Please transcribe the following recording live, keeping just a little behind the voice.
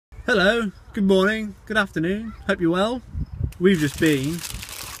Hello, good morning, good afternoon, hope you're well. We've just been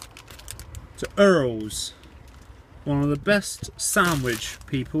to Earl's, one of the best sandwich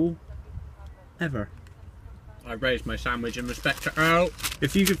people ever. I raised my sandwich in respect to Earl.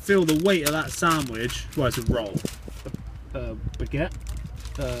 If you could feel the weight of that sandwich, well, it's a roll, baguette,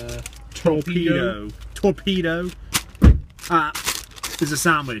 torpedo, is a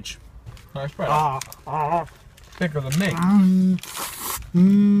sandwich. Nice bread. Bigger than me.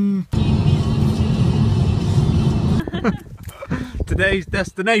 Today's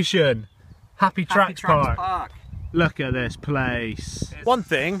destination, Happy Tracks Park. Look at this place. One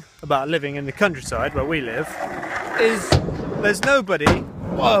thing about living in the countryside where we live is there's nobody.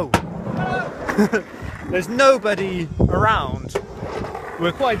 Whoa! There's nobody around.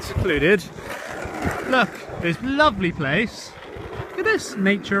 We're quite secluded. Look, this lovely place. Look at this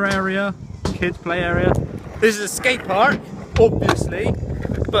nature area, kids play area. This is a skate park, obviously,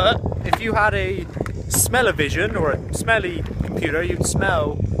 but if you had a smell-o-vision or a smelly computer, you'd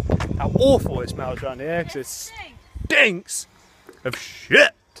smell how awful it smells around here, because it stinks of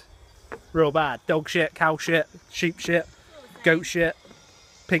shit. Real bad. Dog shit, cow shit, sheep shit, goat shit,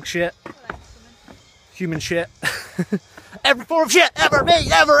 pig shit, human shit. Every form of shit ever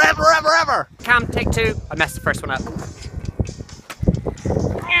made, ever. Cam, take two. I messed the first one up.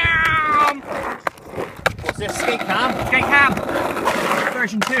 What's this, skate cam? Skate Cam.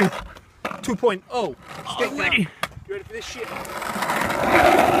 Version 2. 2.0. Skate cam. You ready for this shit?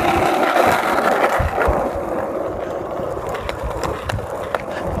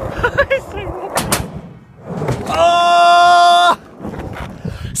 Oh!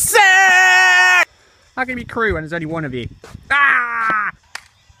 Sick! How can you be crew when there's only one of you? Ah!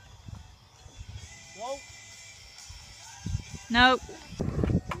 Whoa. No.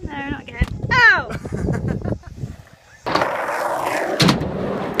 No, not again. Ow!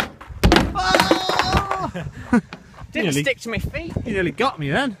 Didn't stick to my feet. You nearly got me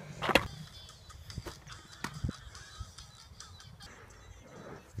then.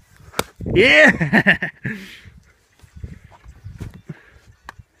 Yeah!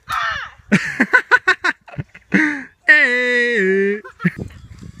 Hey!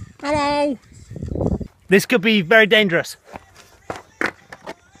 Hello! This could be very dangerous.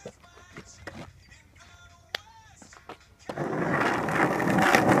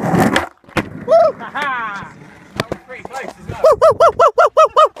 Woo! Haha! That was pretty close as well.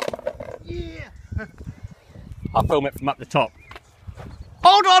 Yeah! I'll film it from up the top.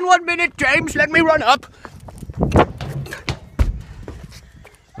 Hold on 1 minute, James. Let me run up.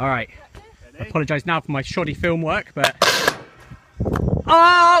 Alright. I apologise now for my shoddy film work, but...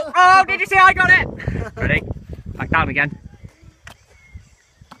 Oh! Did you see I got it? Ready? Back down again.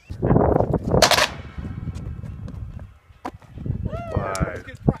 Wow.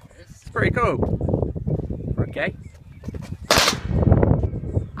 It's pretty cool. Okay.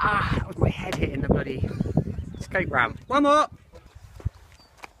 Ah, that was my head hitting the bloody skate ramp. One more.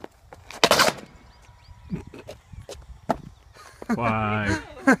 Wow.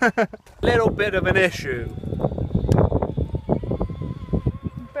 Little bit of an issue.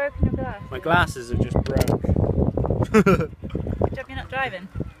 You've broken your glass. My glasses have just broke. Good job you're not driving.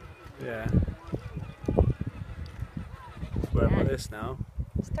 Yeah. Where am I this now?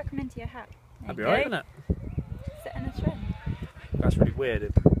 Stuck them into your hat. That'd be alright, wouldn't it? Sit in a trend. That's really weird.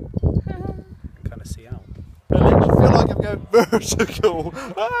 It kind of see out. I literally feel like I'm going vertical.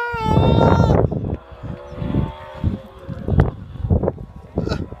 Ah!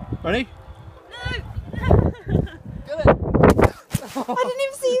 Ready? No! Get it! I didn't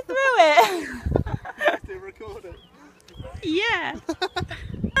even see you through it! Did it record it? Yeah!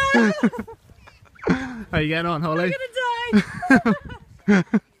 How are you getting on, Holly? I'm gonna die! I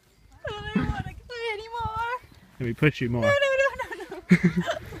don't even want to play anymore! Let me push you more. No!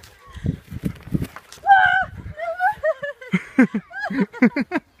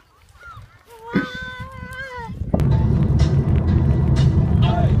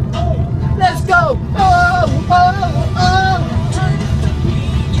 Let's go!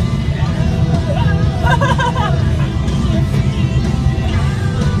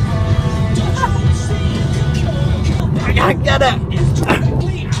 I can't get it!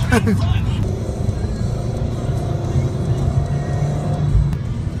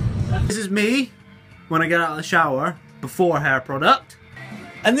 This is me when I get out of the shower before hair product,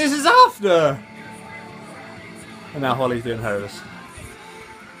 and this is after. And now Holly's doing hers.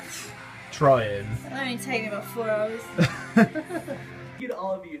 Trying. It'll only take me about 4 hours. Thank you to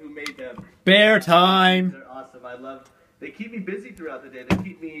all of you who made them. Bear time. They're awesome. I love They keep me busy throughout the day. They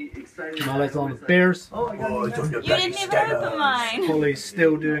keep me excited. Molly's on the beers. Oh, I got You didn't even open mine. Holly's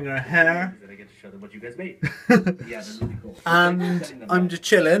still doing her hair. I get to show them what you guys made. Yeah, they're really cool. And I'm just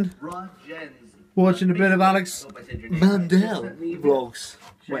chilling, watching a bit of Alex Mandel vlogs.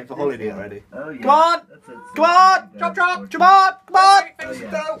 Waiting for holiday already. Oh, yeah. Come on! Come on! Chop chop! Come on! Come on!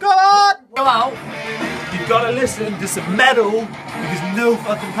 Come on! Come out! You've got to listen to some metal because no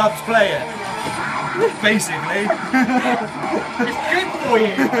fucking pubs play it. Basically. It's good for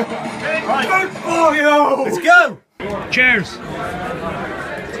you! Right. Good for you! Let's go! Cheers!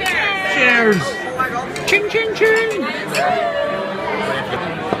 Cheers! Cheers! Ching ching ching!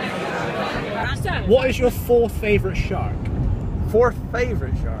 What is your fourth favourite shark? Fourth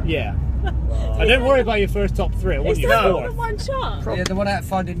favourite shark? Yeah. I don't worry about your first top three. I want Is your that fourth. the one shot? Yeah, the one out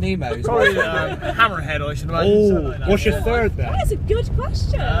Finding Nemo. Probably Hammerhead, I should imagine. Oh, something like that. what's your third then? That's a good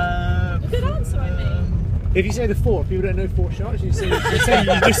question. Good answer, I mean. If you say the fourth, people don't know four sharks. You just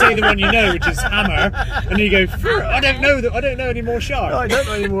say the one you know, which is hammer, and you go. I don't know any more sharks. No, I don't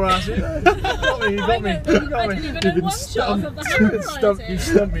know any more answers. You got me. You got me. You got me. You've been one shot of the hammer. You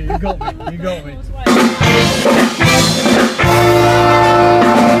stumped me. You got me. You got me.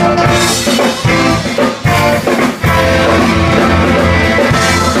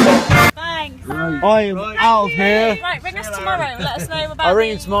 Thanks. I'm out of here. Right, ring us tomorrow. Let us know about I'll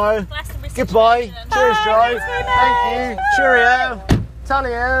ring you tomorrow. Goodbye. Cheers, Joe. Thank you. Cheerio.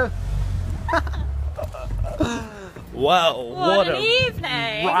 Talio. Wow, What an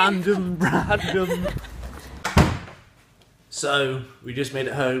evening. random. So, we just made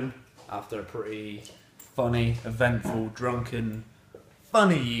it home after a pretty funny, eventful, drunken,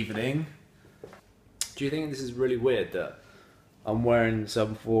 funny evening. Do you think this is really weird that I'm wearing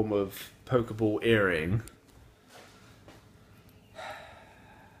some form of Pokeball earring?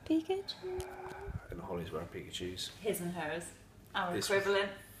 Pikachu? And Holly's wearing Pikachu's. His and hers. Our This- equivalent.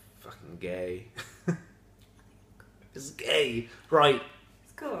 Fucking gay. It's gay. Right,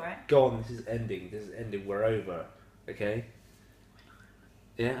 It's cool, right? go on, this is ending. We're over. Okay?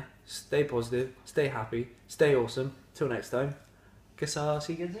 Yeah? Stay positive, stay happy, stay awesome. Till next time. Guess I'll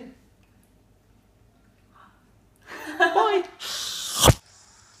see you again soon. Bye!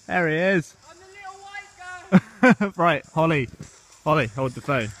 There he is. I'm the little white guy. Right, Holly, hold the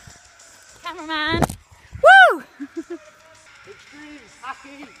phone. Cameraman. Woo! Extreme,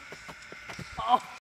 hacky.